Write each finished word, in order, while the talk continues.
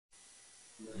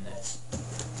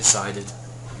Decided.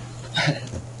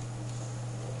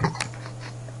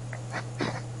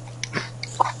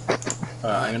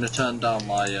 Alright, I'm going to turn down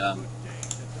my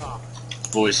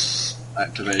voice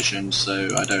activation so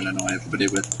I don't annoy everybody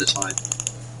with the type.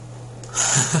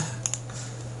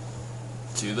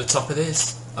 To the top of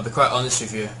this. I'll be quite honest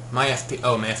with you. My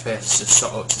FPS just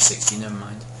shot up to 60. Never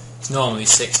mind. It's normally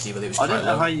 60, but it was quite low. I don't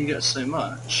know how you get so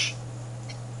much.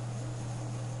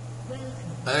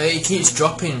 It keeps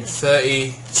dropping.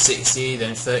 30, 60,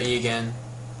 then 30 again.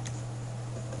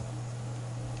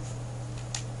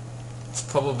 It's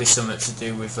probably something to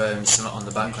do with something on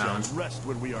the background. Rest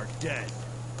when we are dead.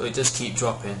 But it does keep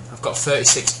dropping. I've got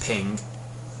 36 ping.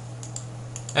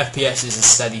 FPS is a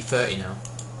steady 30 now.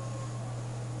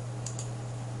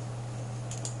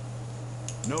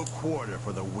 No quarter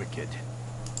for the wicked.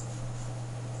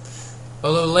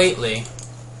 Although lately,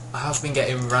 I have been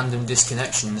getting random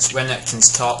disconnections.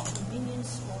 Renekton's top.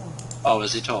 Oh,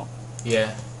 is he top?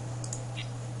 Yeah.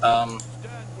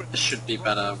 It should be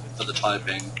better for the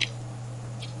typing.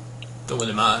 Don't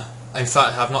really matter. In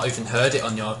fact, I've not even heard it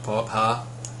on your part.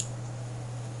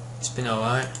 It's been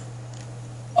alright.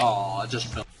 Oh, I just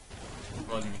felt...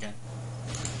 Recording again.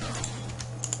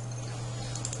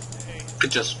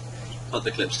 Could just put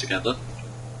the clips together.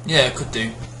 Yeah, it could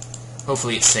do.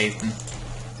 Hopefully it saved them.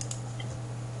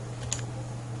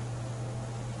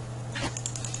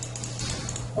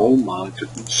 Oh my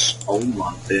goodness. Oh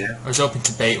my dear. I was hoping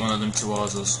to bait one of them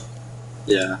towards us.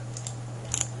 Yeah.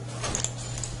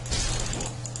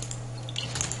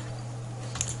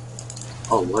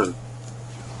 Oh, whoa.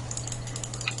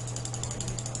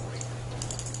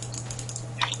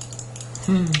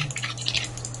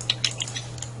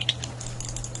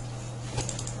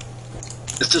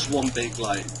 It's just one big,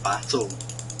 like, battle.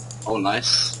 Oh,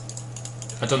 nice.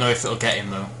 I don't know if it'll get him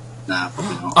though. Nah,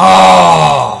 probably not.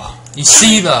 Oh! You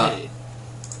see that?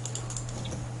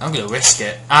 I'm gonna risk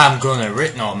it. No,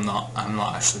 I'm not. I'm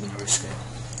not actually gonna risk it.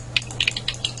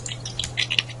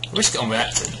 Risk it on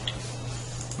reacting.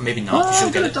 Maybe not. Oh, She'll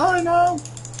I'm get gonna it. die now!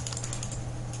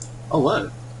 Oh,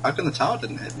 whoa. How come the tower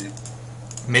didn't hit me?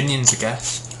 Minions, I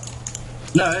guess.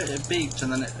 No, it beeped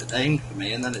and then it aimed for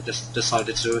me and then it just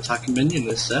decided to attack a minion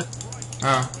instead.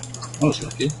 Oh. I was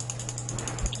lucky.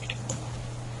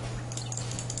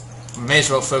 We may as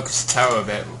well focus the tower a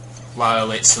bit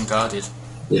while it's unguarded.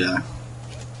 Yeah.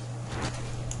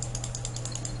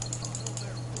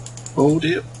 Oh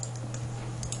dear.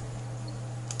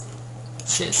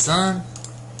 Shit, son.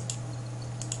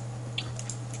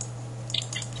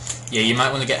 Yeah, you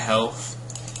might want to get health.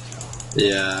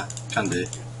 Yeah, can do.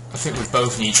 I think we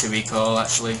both need to recall,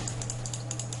 actually.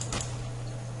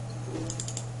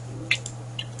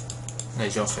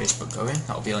 There's your Facebook going.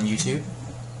 That'll be on YouTube.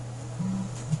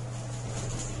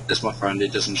 It's my friend, he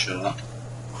doesn't show up.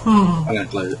 I'm gonna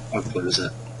close it. I'll close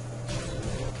it.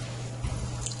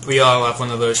 We all have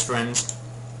one of those friends.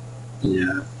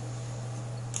 Yeah.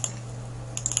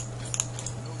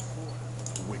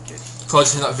 Wicked.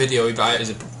 According to that video, he builds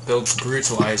a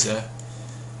brutalizer,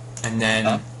 and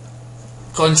then,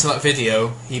 according to that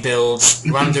video, he builds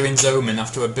Randuin's Omen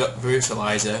after a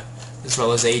brutalizer, as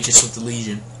well as Aegis of the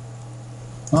Legion.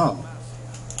 Oh.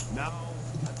 Now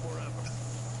and forever.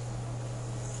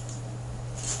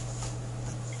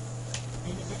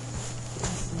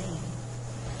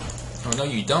 Oh no,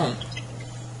 you don't.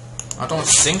 I don't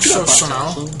think so,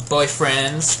 somehow.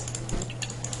 Boyfriends.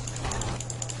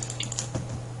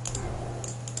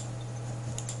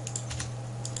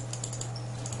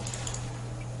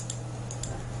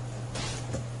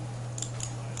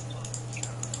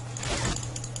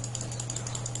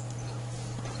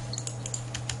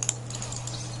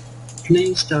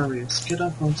 Please, Darius, get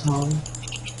up on time.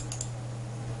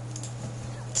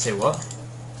 Say what?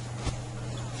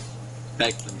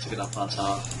 Beg them to get up our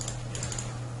tower.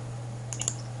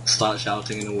 Start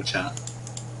shouting in all chat.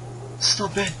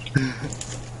 Stop it!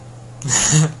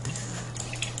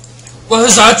 What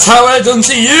has our tower done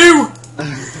to you?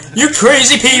 You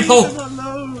crazy people! Leave them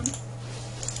alone!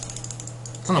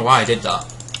 I don't know why I did that.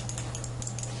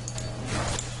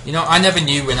 You know, I never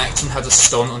knew Renekton had a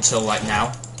stun until like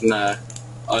now. No,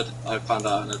 I found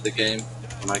out in the game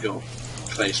when I got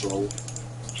face roll.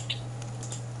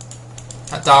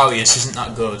 That Darius isn't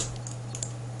that good.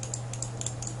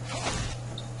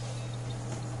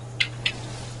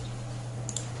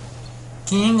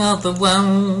 King of the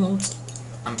world.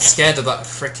 I'm scared of that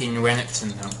freaking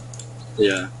Renekton now.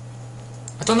 Yeah.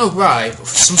 I don't know why, but for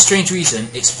some strange reason,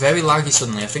 it's very laggy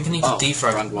suddenly. I think I need to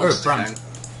defrag. Brand wants to Brand. hang.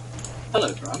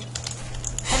 Hello, Brand.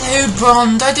 Hello,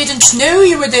 Brand. I didn't know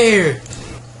you were there.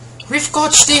 We've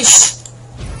got this.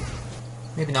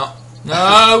 Maybe not.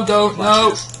 No, don't,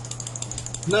 no.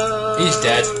 Flashes. No! He's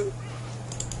dead.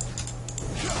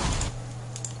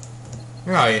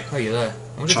 Where are you? Oh, you're there.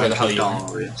 I wonder where the hell you are.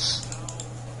 Darius.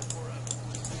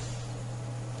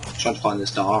 I'm trying to find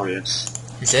this Darius.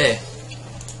 He's here.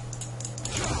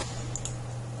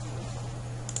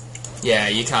 Yeah,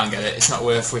 you can't get it. It's not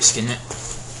worth risking it.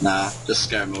 Nah, just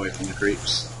scare him away from the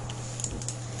creeps.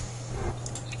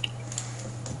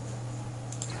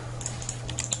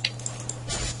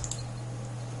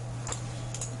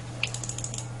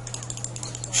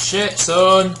 Shit,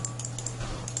 son.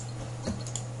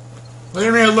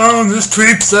 Leave me alone. There's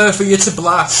creeps there for you to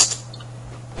blast.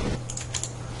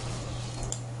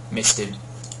 Missed him.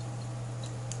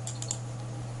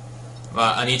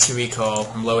 Right, I need to recall.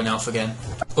 I'm low in health again.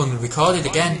 Unrecorded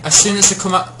again. As soon as I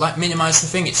come up, like, minimise the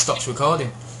thing, it stops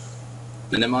recording.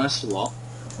 Minimise the what?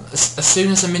 As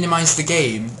soon as I minimise the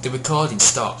game, the recording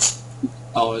stops.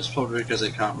 Oh, it's probably because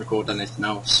it can't record anything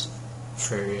else.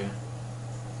 True, yeah.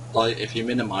 Like, if you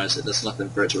minimise it, there's nothing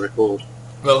for it to record.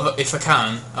 Well, if I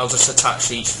can, I'll just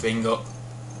attach each thing up.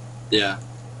 Yeah.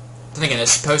 Then again, I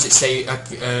suppose it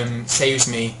saves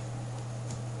me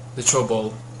the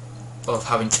trouble of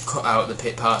having to cut out the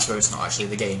pit parts where it's not actually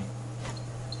the game.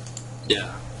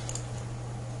 Yeah.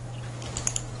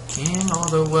 King of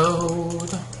the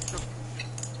world.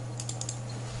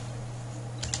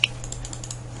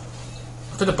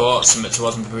 I could have bought something to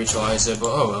wasn't brutalizer, but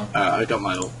oh well. I got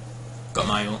my ult. Got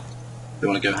my ult. You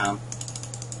wanna go ham?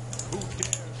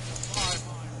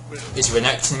 Is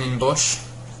Renekton in bush?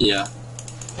 Yeah.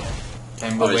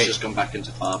 Then Oh, we'll he's wait. just gone back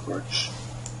into Farfetch.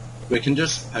 We can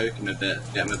just poke him a bit,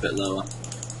 get him a bit lower.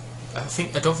 I don't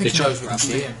think Did he you knows we can grab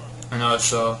see me? him. I know,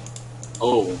 so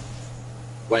Oh.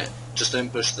 Wait, just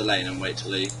don't push the lane and wait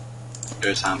till he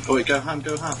goes ham. Oh, wait, go ham,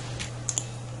 go ham.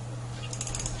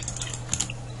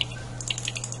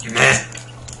 meh.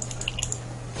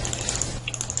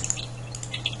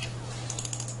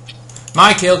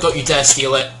 My kill, don't you dare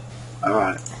steal it.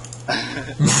 Alright.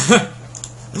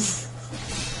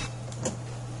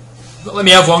 Let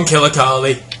me have one kill,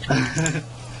 Akali.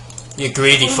 You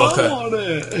greedy fucker. I want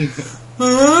it.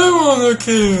 I want a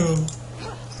kill.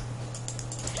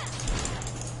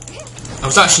 I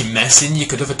was actually messing, you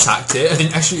could have attacked it. I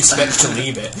didn't actually expect to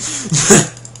leave it.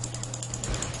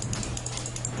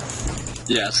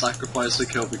 Yeah, sacrifice the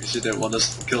kill because you don't want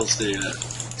us to kill steal it.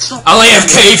 Stop. I'll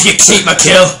AFK if you keep my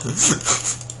kill.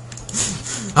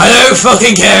 I don't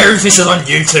fucking care if this is on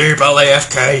YouTube, I'll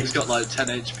AFK. He's got like 10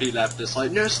 HP left, it's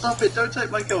like, no, stop it, don't take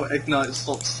my kill. Ignite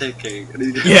stops ticking, and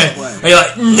he goes Yeah, away. and you're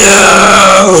like,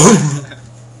 no!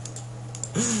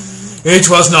 It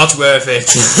was not worth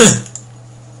it.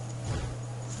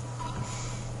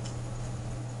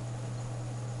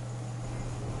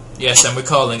 Yes, and we're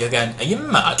calling again. Are you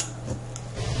mad?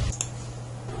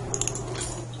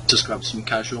 Just grab some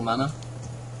casual mana.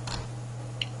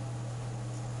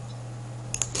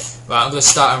 Right, I'm going to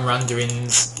start on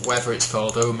Randuin's, whatever it's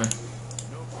called, Omen.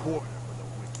 No quarter for the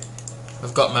wicked.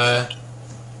 I've got my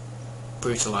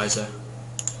brutalizer.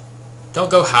 Don't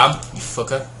go ham, you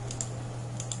fucker.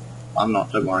 I'm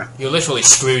not, don't worry. You're literally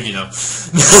screwed, you know.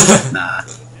 Nah.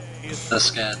 They're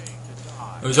scared.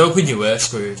 I was hoping you were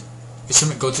screwed. It's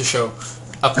something good to show.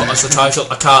 I put as the title,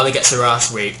 Akali gets her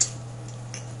ass raped.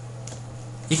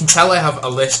 You can tell I have a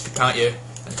lisp, can't you?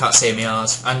 I can't say my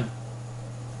R's. And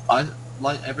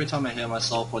Like, every time I hear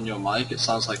myself on your mic, it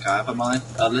sounds like I have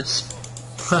a lisp.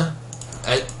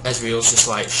 Ezreal's just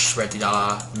like shredded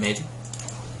our mid.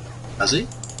 Has he?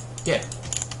 Yeah.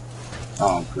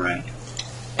 Oh, great.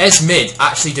 Ez mid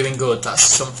actually doing good, that's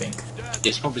something.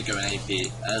 He's probably going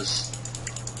AP as...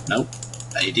 Nope.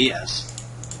 ADS.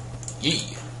 Yee.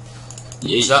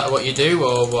 Yeah. Is that what you do,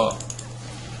 or what?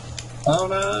 Oh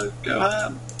no, go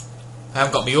ham. I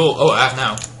haven't got me ult. Oh, I have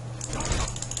now.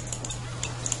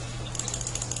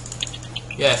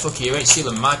 Yeah, fuck you ain't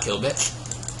stealing my kill, bitch.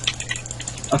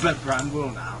 I bet Bran will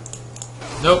now.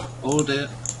 Nope. Oh dear.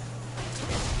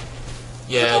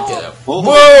 Yeah, get out. Oh.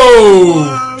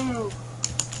 Whoa! Whoa!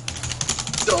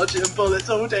 Dodging bullets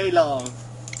all day long.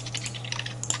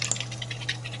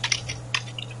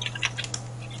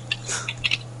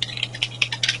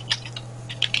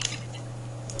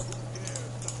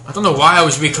 I don't know why I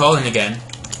was recalling again.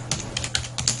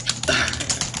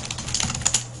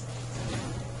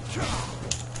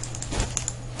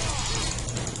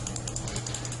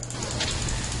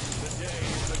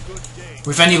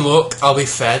 With any luck, I'll be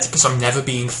fed, because I'm never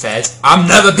being fed. I'm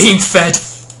never being fed!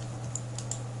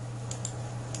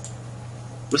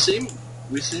 We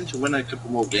seem to win a couple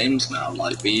more games now,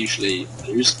 like we usually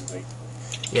lose something.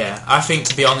 Yeah, I think,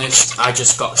 to be honest, I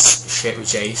just got shit with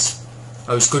Jace.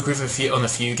 I was good with on a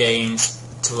few games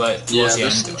to like towards Yeah, the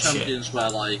there's end. some Oh, shit. champions where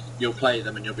like you'll play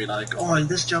them and you'll be like, oh,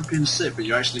 this champion's sick, but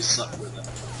you actually suck with it.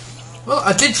 Well,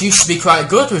 I did used to be quite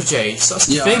good with Jace. That's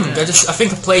the Yeah, thing. yeah. I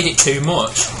think I played it too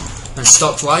much and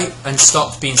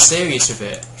stopped being serious with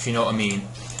it. If you know what I mean.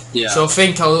 Yeah. So I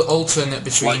think I'll alternate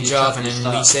between you Jarvan start- and you Lee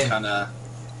start Sin. Kinda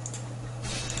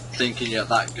thinking you're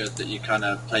that good that you kind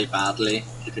of play badly,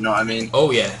 if you know what I mean.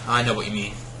 Oh yeah, I know what you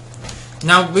mean.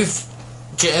 Now with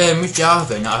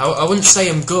Jarvan, I wouldn't say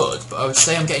I'm good, but I would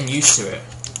say I'm getting used to it.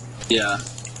 Yeah.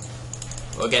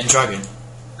 Or getting Dragon.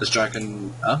 Because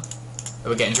Dragon... Huh?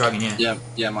 We're getting Dragon, yeah.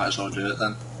 Yeah, might as well do it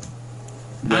then.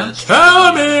 I'm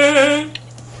coming!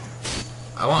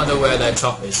 I want to know where their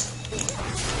top is.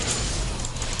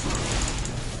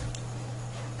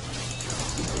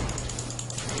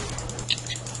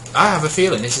 I have a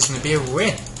feeling this is going to be a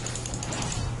win.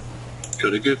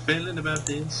 Got a good feeling about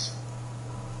this.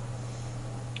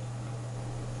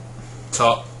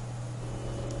 Top.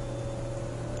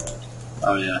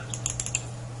 Oh yeah.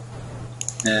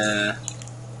 Yeah.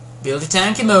 Build a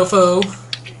tanky mofo.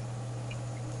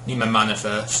 Need my mana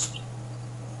first.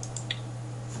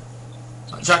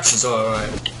 Jax is alright.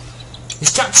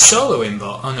 Is Jax solo in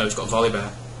bot? Oh no, he's got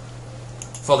Volibear.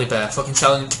 Volibear, fucking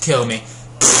telling him to kill me.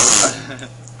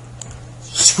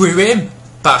 Screw him,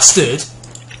 bastard.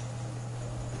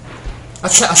 I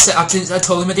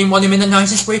told him I didn't want him in the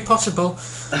nicest way possible.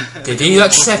 Did he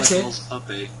accept it?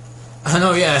 Puppy. I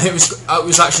know, yeah. It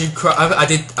was actually.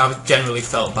 I generally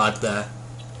felt bad there.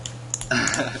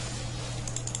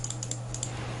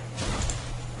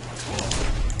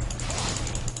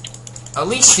 At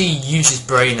least he used his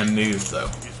brain and moved, though.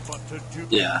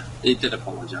 Yeah, he did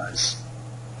apologise.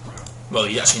 Well,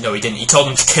 actually, no, he didn't. He told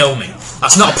him to kill me.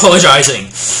 That's not apologising.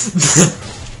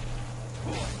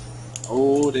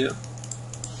 Oh dear.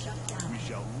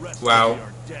 Wow.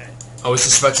 I was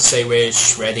just about to say we're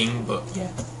shredding, but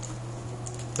yeah.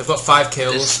 They've got 5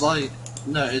 kills. It's like,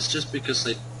 no, it's just because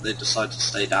they decide to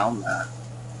stay down there.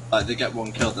 Like, they get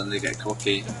 1 kill, then they get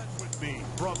cocky.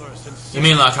 You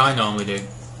mean like I normally do?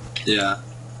 Yeah.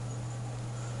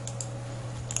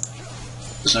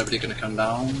 Is nobody gonna come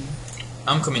down?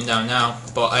 I'm coming down now,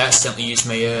 but I accidentally used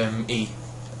my E.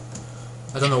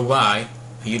 I don't know why,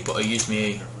 but I used my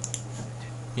E.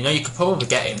 You know, you could probably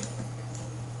get him.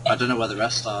 I don't know where the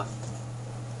rest are.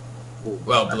 Ooh,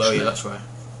 Well, below actually. you, that's why.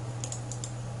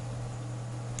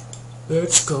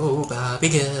 Let's go,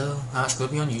 baby girl. That's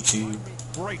gonna be on YouTube.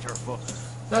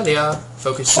 There they are.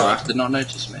 Focus Oh, Soraka. did not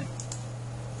notice me.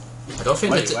 I don't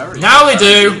think Wait, they where are do. you? Now they Where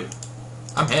are do! you?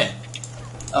 I'm here.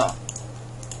 Oh.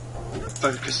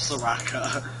 Focus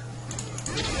Soraka.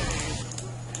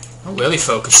 Not really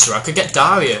focus Soraka. Get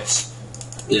Darius.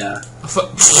 Yeah. I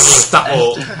thought that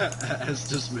ult. It's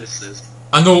just misses.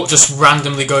 An ult just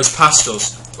randomly goes past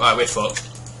us. Right, we're fucked.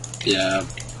 Yeah.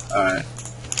 Alright.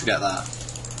 Forget that.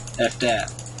 F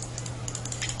that.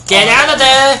 Get out of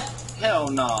there! Hell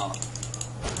no.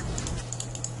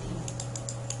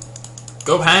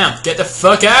 Go ham. Get the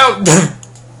fuck out!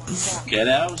 Get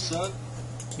out, son.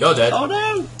 You're dead. Oh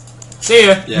no! See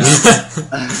ya. Yeah.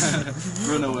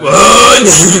 Run away. Run!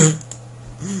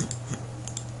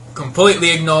 Completely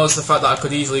ignores the fact that I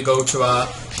could easily go to our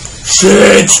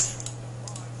shit.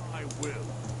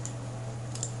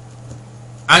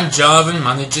 And Jarvan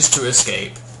manages to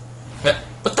escape.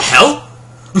 What the hell?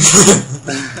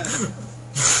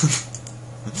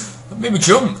 That made me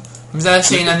jump. Was there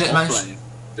saying I didn't manage?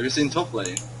 Have you seen top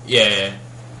lane? Yeah.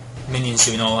 Minions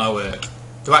doing all our work.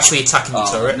 They're actually attacking the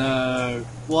turret. No.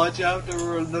 Why'd you have to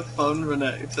run the phone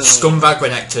Renekton? Scumbag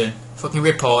Renekton. Fucking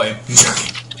report him. I'm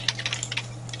joking.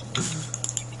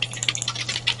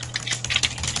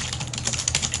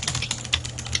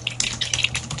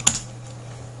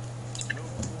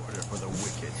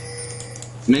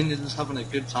 Minions having a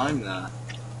good time there.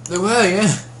 They were,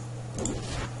 yeah.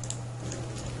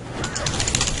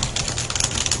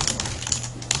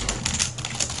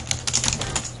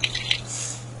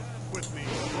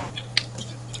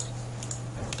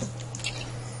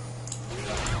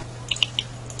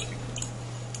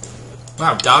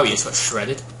 Wow, Darius got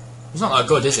shredded. He's not that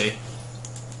good, is he?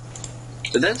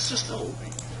 But that's just all.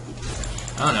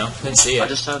 I don't know. Didn't see I it.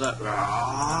 just heard that.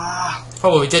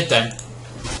 Probably did then.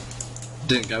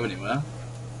 Didn't go anywhere.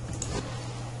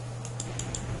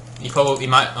 He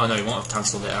might. Oh no, he won't have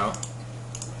cancelled it out.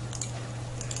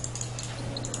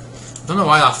 I don't know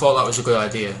why I thought that was a good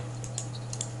idea.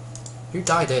 Who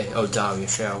died here? Oh,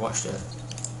 Darius. Yeah, I watched it.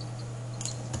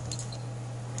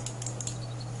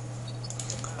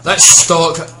 Let's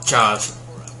stalk Jazz.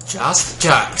 Jazz?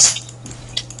 Jax.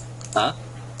 Huh?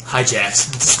 Hi, Jax.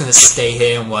 I'm just gonna stay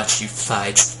here and watch you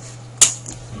fight.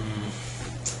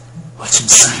 Watch him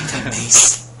sleep in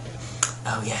peace.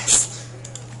 Oh yes.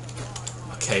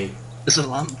 Okay. It's a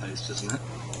lamppost, isn't it?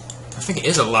 I think it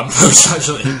is a lamppost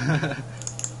actually.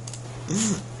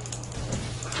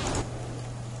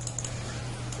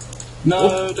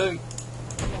 No, don't.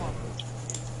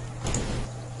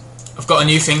 I've got a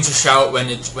new thing to shout when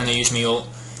I use me ult.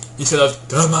 Instead of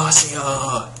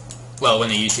Demacia. Well, when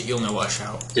I use it, you'll know what I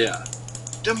shout. Yeah.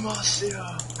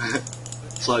 Demacia.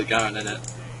 It's like Garen, innit?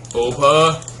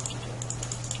 Opa.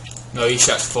 No, he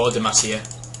shouts for Demacia.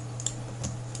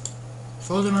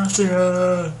 For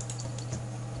Demacia.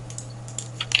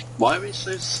 Why are we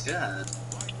so scared?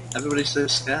 Everybody's so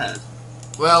scared.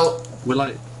 Well, We're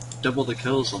like double the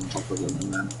kills on top of them,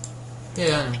 and then.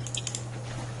 yeah.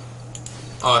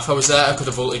 Oh, if I was there, I could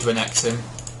have ulted Renekton.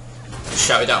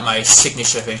 Shouted out my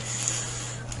signature thing.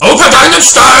 Opa Gangnam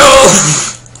Style!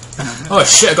 Oh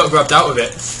shit, I got grabbed out of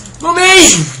it.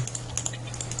 Mummy!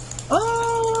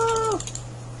 Oh!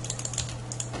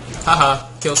 Haha,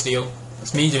 kill steal.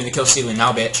 It's me doing the kill stealing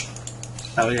now, bitch.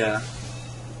 Oh yeah.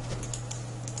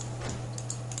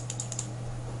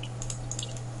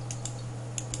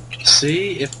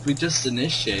 See, if we just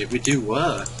initiate, we do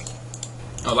work.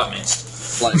 Oh, that missed.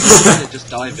 Like, just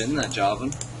dive in there,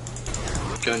 Jarvan.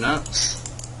 Go nuts.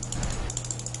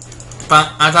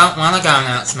 But I don't want to go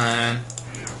nuts, man.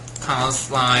 Cause,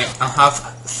 like, I have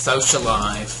social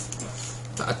life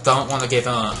that I don't want to give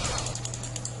up.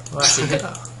 Well, actually, hit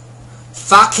her.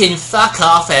 Fucking fuck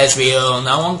off, Ezreal.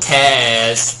 No one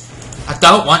cares. I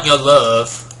don't want your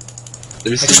love. I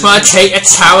just want to take a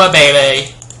tower,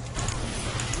 baby.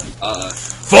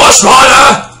 Force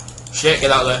Rider! Shit, get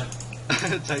out there.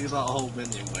 It takes that whole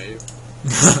minion wave.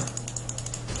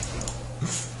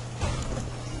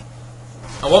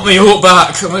 I want my ult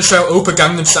back. I'm gonna shout Opa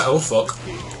Gangnam Style. Oh fuck.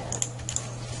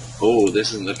 Oh,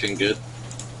 this isn't looking good.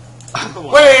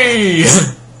 Way!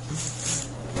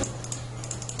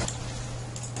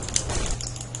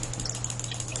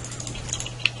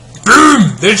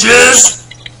 Boom, bitches!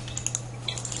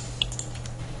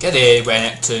 Get here,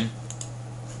 Renekton.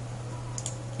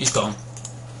 He's gone.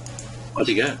 Where'd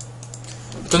he go?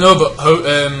 Don't know, but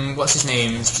what's his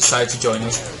name? He's decided to join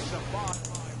us.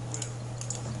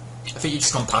 I think you've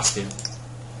just gone past him.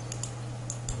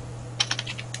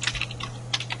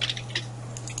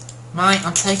 Right,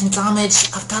 I'm taking damage.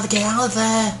 I've got to get out of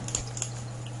there.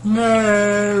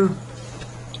 No.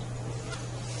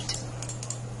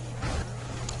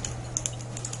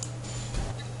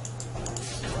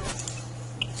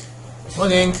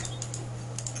 Morning.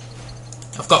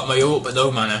 I've got my ult, but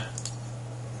no mana.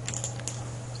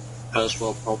 First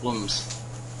world problems.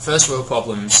 First world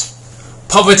problems.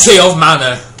 Poverty of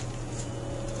mana.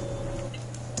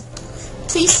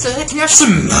 Please, sir, can you have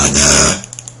some mana?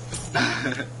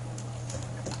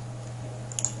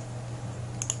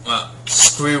 Well,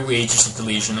 screw Aegis of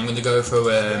Deletion. I'm gonna go for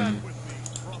the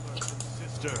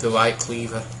right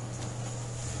cleaver.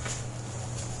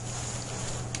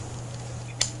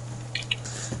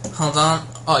 Hold on.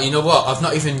 Oh, you know what? I've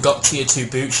not even got tier 2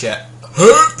 boots yet.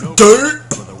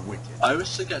 I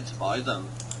always forget to buy them.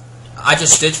 I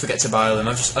just did forget to buy them.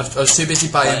 I was too busy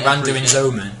buying Randu and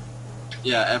Zoman.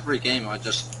 Yeah, every game I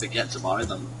just forget to buy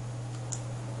them.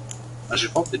 I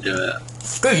should probably do it.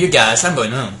 Screw you guys, I'm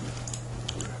going home.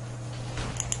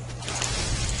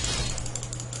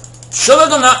 Should have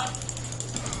done that!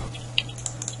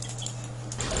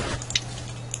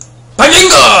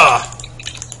 Baninga!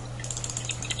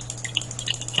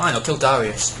 Fine, I'll kill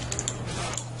Darius.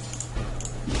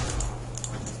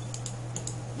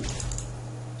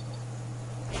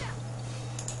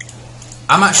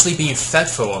 I'm actually being fed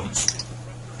for once.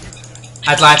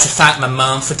 I'd like to thank my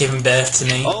mum for giving birth to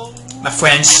me, my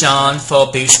friend Sean for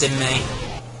boosting me,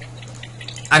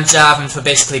 and Jarvan for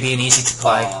basically being easy to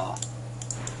play.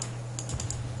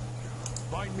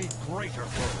 Find me greater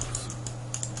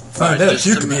foes. Find out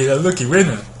you could be a lucky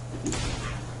winner.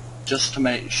 Just to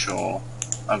make sure,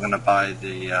 I'm gonna buy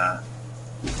the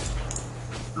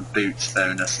boots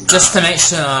bonus. Just to make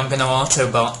sure, I'm gonna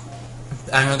Autobot.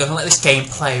 And I'm gonna let this game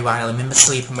play while I'm in my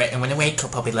sleep, and when I wake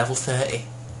up I'll be level 30.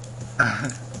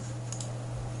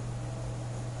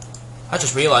 I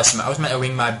just realised something. I was meant to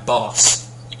ring my boss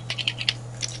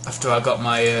after I got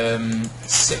my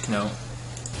sick note.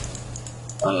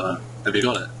 Have you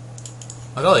got it?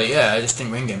 I got it, yeah, I just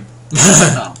didn't ring him.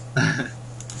 Oh.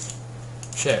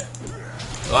 Shit.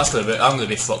 Well, that's gonna be, I'm gonna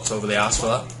be fucked over the arse for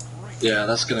that. Yeah,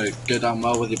 that's gonna go down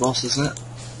well with your boss, isn't it?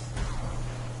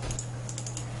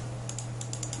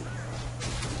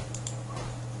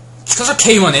 It's because I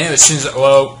came on here as soon as I...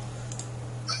 Whoa.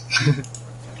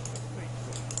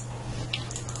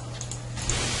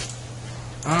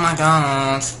 Oh my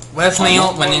god. Where's my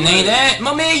ult when you need it?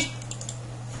 Mummy!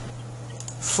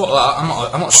 Fuck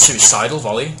that, I'm not suicidal,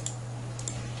 Volley.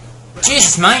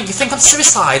 Jesus, mate, you think I'm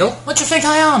suicidal? What do you think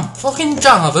I am? Fucking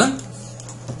Jarvan?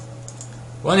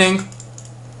 Winning.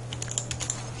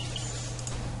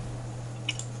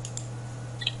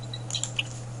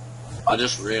 I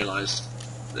just realised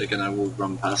they're gonna all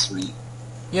run past me.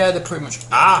 Yeah, they're pretty much...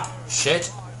 Ah!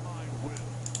 Shit.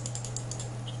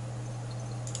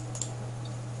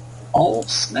 Oh,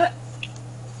 snap.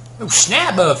 Oh,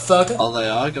 snap, motherfucker! Oh, they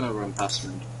are gonna run past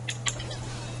me.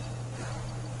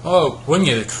 Oh, wouldn't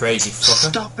you, the crazy fucker?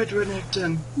 Stop it,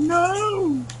 Renekton!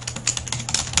 No!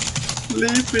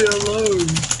 Leave me alone!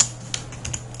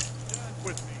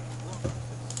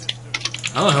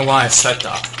 I don't know why I said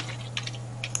that.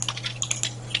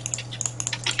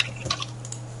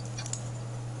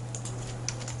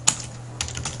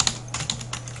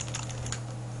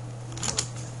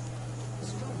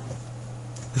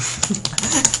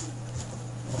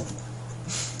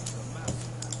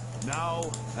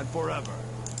 Now and forever.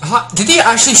 Did he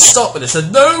actually stop with this?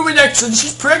 Said, no, Renekton,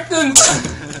 she's pregnant!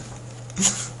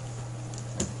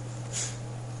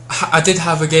 I did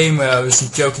have a game where I was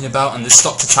joking about and they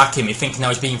stopped attacking me thinking I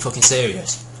was being fucking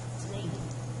serious.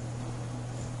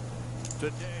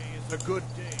 Today is a good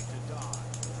day to die.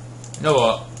 You know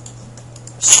what?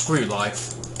 Screw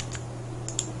life.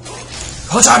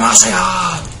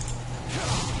 Hotamasia!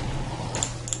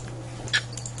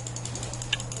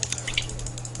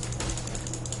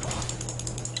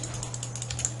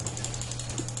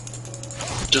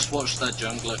 Just watch their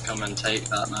jungler come and take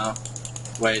that now.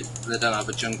 Wait, they don't have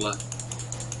a jungler.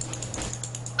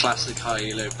 Classic high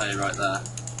elo play right there.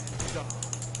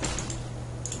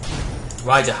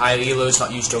 Why do high elos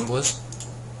not use junglers?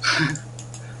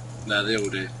 No, they all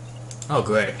do. Oh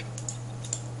great.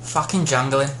 Fucking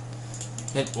jungling.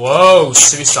 Whoa,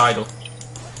 suicidal.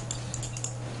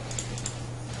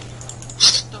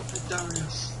 Stop it,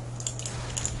 Darius.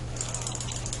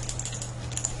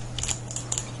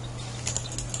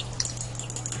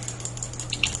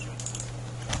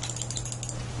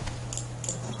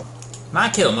 My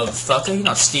kill, motherfucker, you're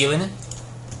not stealing it.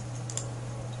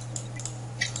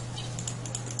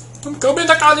 I'm coming,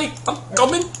 Akali! I'm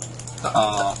coming!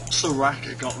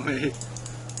 Soraka got me.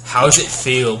 How does it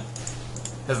feel?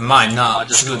 Never mind, nah, I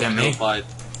just she'll got get me. killed by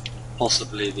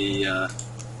possibly the,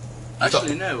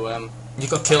 Actually, no, You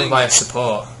got killed by a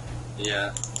support.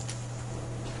 yeah.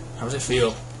 How does it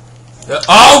feel?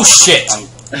 Oh shit!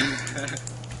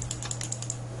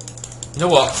 You know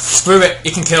what? Screw it, he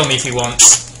can kill me if he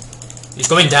wants. He's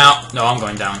going down. No, I'm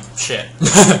going down. Shit.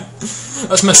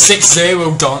 That's my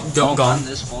 6-0 gone. Man,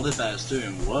 this Volibear's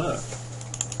doing work.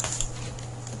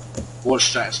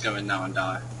 Watch Jax go in now and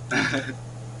die.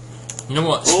 You know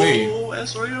what? Screw you. Oh,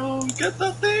 Ezreal, get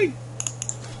that thing!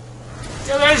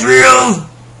 Kill Ezreal!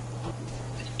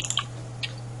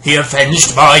 He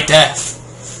avenged my death.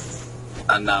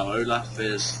 And now Olaf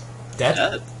is Dead?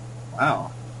 dead.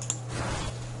 Wow.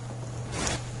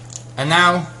 And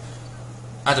now,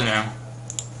 I don't know.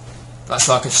 That's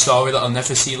like a story that I'll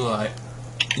never see the light.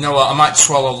 You know what? I might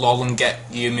swallow lol and get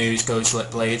Youmuu's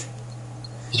Ghostlit Blade.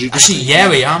 Actually, yeah,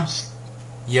 I am.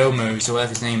 Youmuu's, or whatever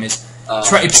his name is.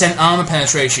 20% armor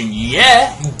penetration.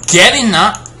 Yeah, getting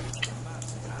that.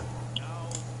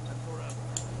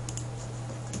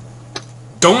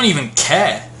 Don't even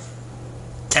care.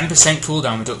 10%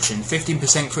 cooldown reduction,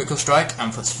 15% critical strike,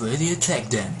 and plus 30 attack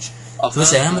damage.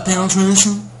 Plus armor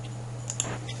penetration.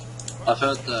 I've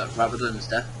heard that Rabadon's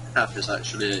death cap is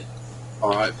actually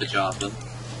alright for Jarvan.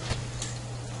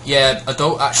 Yeah, I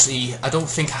don't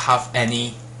think I have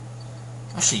any.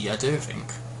 Actually, yeah, I do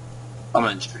think. I'm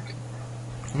only joking.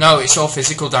 No, it's all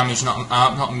physical damage, not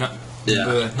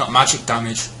magic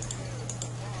damage.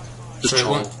 Just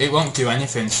So it won't do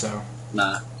anything. So.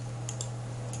 Nah.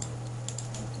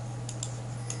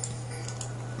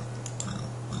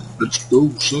 Let's go,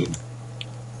 son.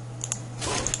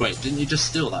 Wait, didn't you just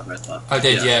steal that red buff? I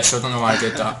did, yeah, so I don't know why I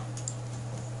did that.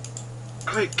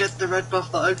 Quick, get the red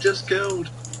buff that I've just killed!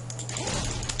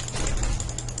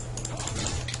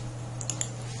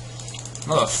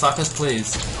 Motherfuckers,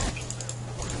 please.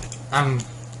 I'm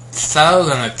so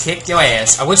gonna kick your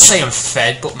ass. I would say I'm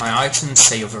fed, but my items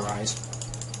say otherwise.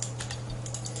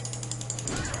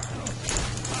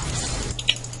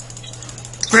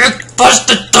 Quick, bust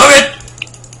the turret!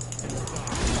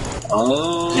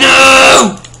 Oh!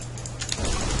 No!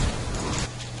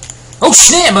 Oh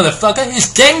snap, motherfucker!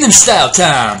 It's Gangnam Style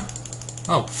time!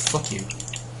 Oh, fuck you.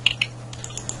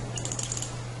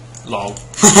 Lol.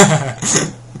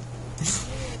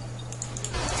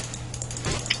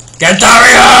 Get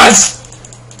Darius!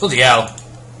 Bloody hell.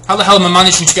 How the hell am I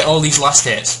managing to get all these last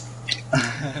hits?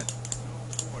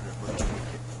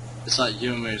 It's like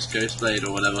Yuumu's Ghost Blade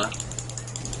or whatever.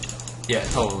 Yeah,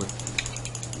 totally.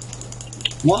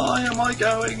 Why am I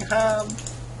going ham?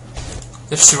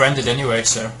 They've surrendered anyway,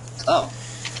 so. Oh.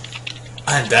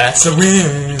 And that's a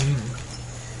win!